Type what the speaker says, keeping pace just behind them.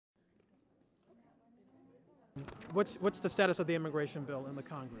What's the status of the immigration bill in the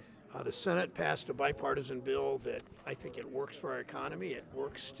Congress? The Senate passed a bipartisan bill that I think it works for our economy. It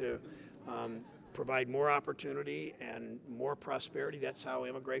works to provide more opportunity and more prosperity. That's how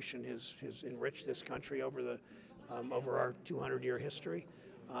immigration has enriched this country over our 200-year history.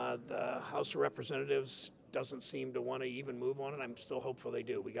 The House of Representatives doesn't seem to want to even move on it. I'm still hopeful they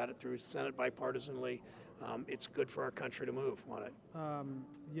do. We got it through Senate bipartisanly. It's good for our country to move on it.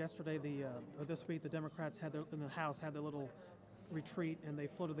 Yesterday, this week, the Democrats in the House had their little retreat, and they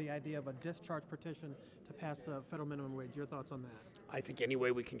floated the idea of a discharge petition to pass a federal minimum wage. Your thoughts on that? I think any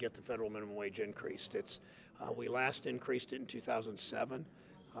way we can get the federal minimum wage increased. We last increased it in 2007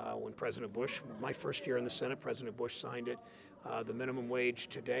 when President Bush, my first year in the Senate, President Bush signed it. The minimum wage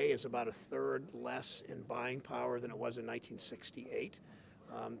today is about a third less in buying power than it was in 1968.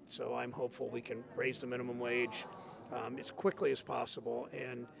 So I'm hopeful we can raise the minimum wage as quickly as possible.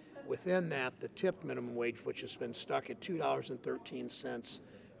 And within that, the tipped minimum wage, which has been stuck at $2.13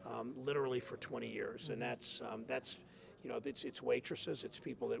 literally for 20 years. And that's it's waitresses, it's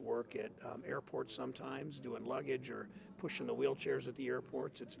people that work at airports sometimes doing luggage or pushing the wheelchairs at the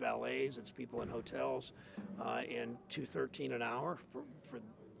airports. It's valets, it's people in hotels, and $2.13 an hour for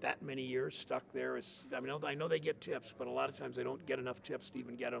that many years stuck there. I know they get tips, but a lot of times they don't get enough tips to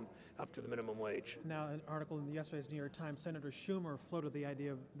even get them up to the minimum wage. Now, an article in yesterday's New York Times, Senator Schumer floated the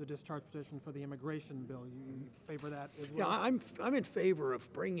idea of the discharge petition for the immigration bill. You favor that as well? Yeah, I'm in favor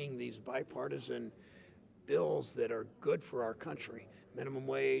of bringing these bipartisan bills that are good for our country. Minimum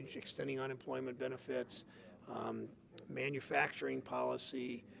wage, extending unemployment benefits, manufacturing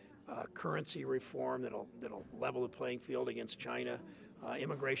policy, currency reform that'll level the playing field against China,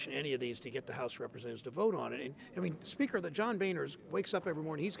 immigration, any of these to get the House of Representatives to vote on it. And I mean, John Boehner wakes up every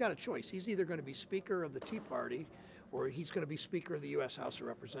morning, he's got a choice. He's either going to be Speaker of the Tea Party or he's going to be Speaker of the U.S. House of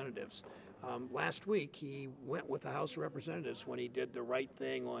Representatives. Last week, he went with the House of Representatives when he did the right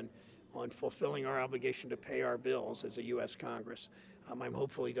thing on fulfilling our obligation to pay our bills as a U.S. Congress. I'm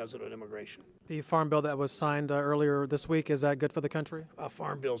hopeful he does it on immigration. The farm bill that was signed earlier this week, is that good for the country?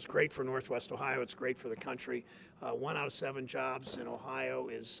 Farm bill is great for Northwest Ohio. It's great for the country. 1 out of 7 jobs in Ohio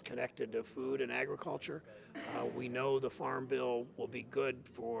is connected to food and agriculture. We know the farm bill will be good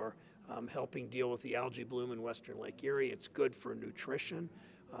for helping deal with the algae bloom in western Lake Erie. It's good for nutrition.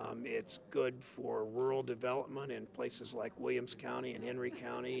 It's good for rural development in places like Williams County and Henry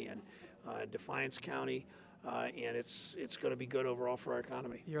County and Defiance County, and it's going to be good overall for our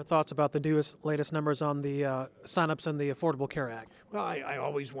economy. Your thoughts about the latest numbers on the signups in the Affordable Care Act? Well, I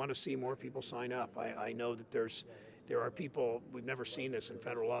always want to see more people sign up. I know that there are people, we've never seen this in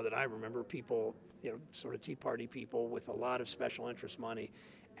federal law that I remember, people, sort of Tea Party people with a lot of special interest money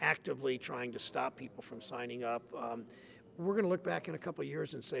actively trying to stop people from signing up. We're going to look back in a couple of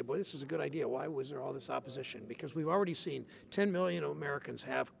years and say, boy, this is a good idea. Why was there all this opposition? Because we've already seen 10 million Americans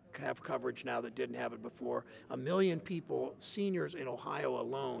have coverage now that didn't have it before. 1 million people, seniors in Ohio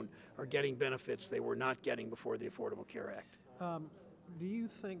alone, are getting benefits they were not getting before the Affordable Care Act. Do you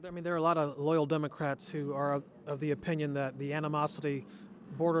think, there are a lot of loyal Democrats who are of the opinion that the animosity,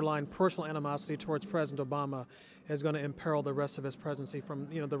 borderline personal animosity towards President Obama is going to imperil the rest of his presidency from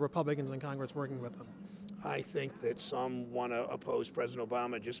the Republicans in Congress working with him? I think that some want to oppose President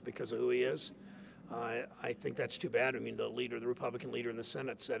Obama just because of who he is. I think that's too bad. The Republican leader in the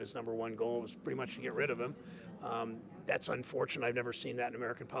Senate said his number one goal was pretty much to get rid of him. That's unfortunate. I've never seen that in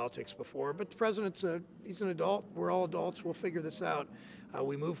American politics before. But the president's he's an adult. We're all adults. We'll figure this out.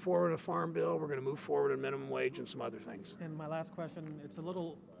 We move forward on a farm bill. We're going to move forward on minimum wage and some other things. And my last question, it's a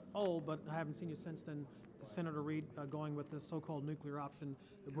little old, but I haven't seen you since then. Senator Reid going with the so-called nuclear option.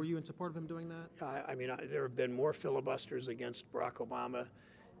 Were you in support of him doing that? There have been more filibusters against Barack Obama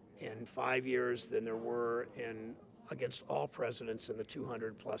in 5 years than there were against all presidents in the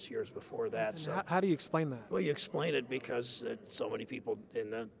 200-plus years before that. So, how do you explain that? Well, you explain it because so many people in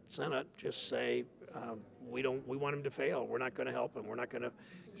the Senate just say we want him to fail. We're not going to help him. We're not going to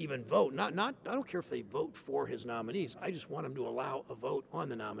even vote. I don't care if they vote for his nominees. I just want him to allow a vote on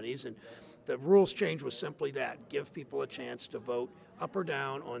the nominees. And the rules change was simply that: give people a chance to vote up or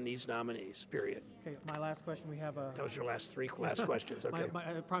down on these nominees. Period. Okay, my last question. We have a. That was your last questions. Okay.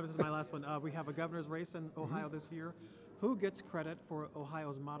 I promise this is my last one. We have a governor's race in Ohio this year. Who gets credit for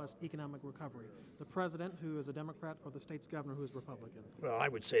Ohio's modest economic recovery? The president, who is a Democrat, or the state's governor, who is Republican? Well, I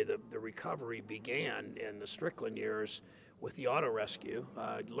would say the recovery began in the Strickland years with the auto rescue.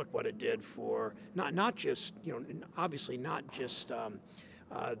 Look what it did for not just obviously not just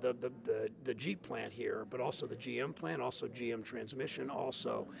the Jeep plant here, but also the GM plant, also GM transmission,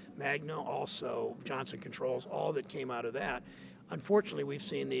 also Magna, also Johnson Controls, all that came out of that. unfortunately, we've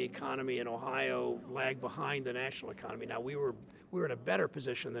seen the economy in Ohio lag behind the national economy. Now, we were in a better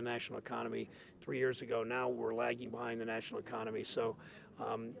position than the national economy 3 years ago. Now we're lagging behind the national economy. So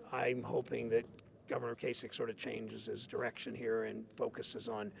I'm hoping that Governor Kasich sort of changes his direction here and focuses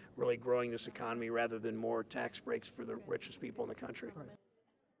on really growing this economy rather than more tax breaks for the richest people in the country.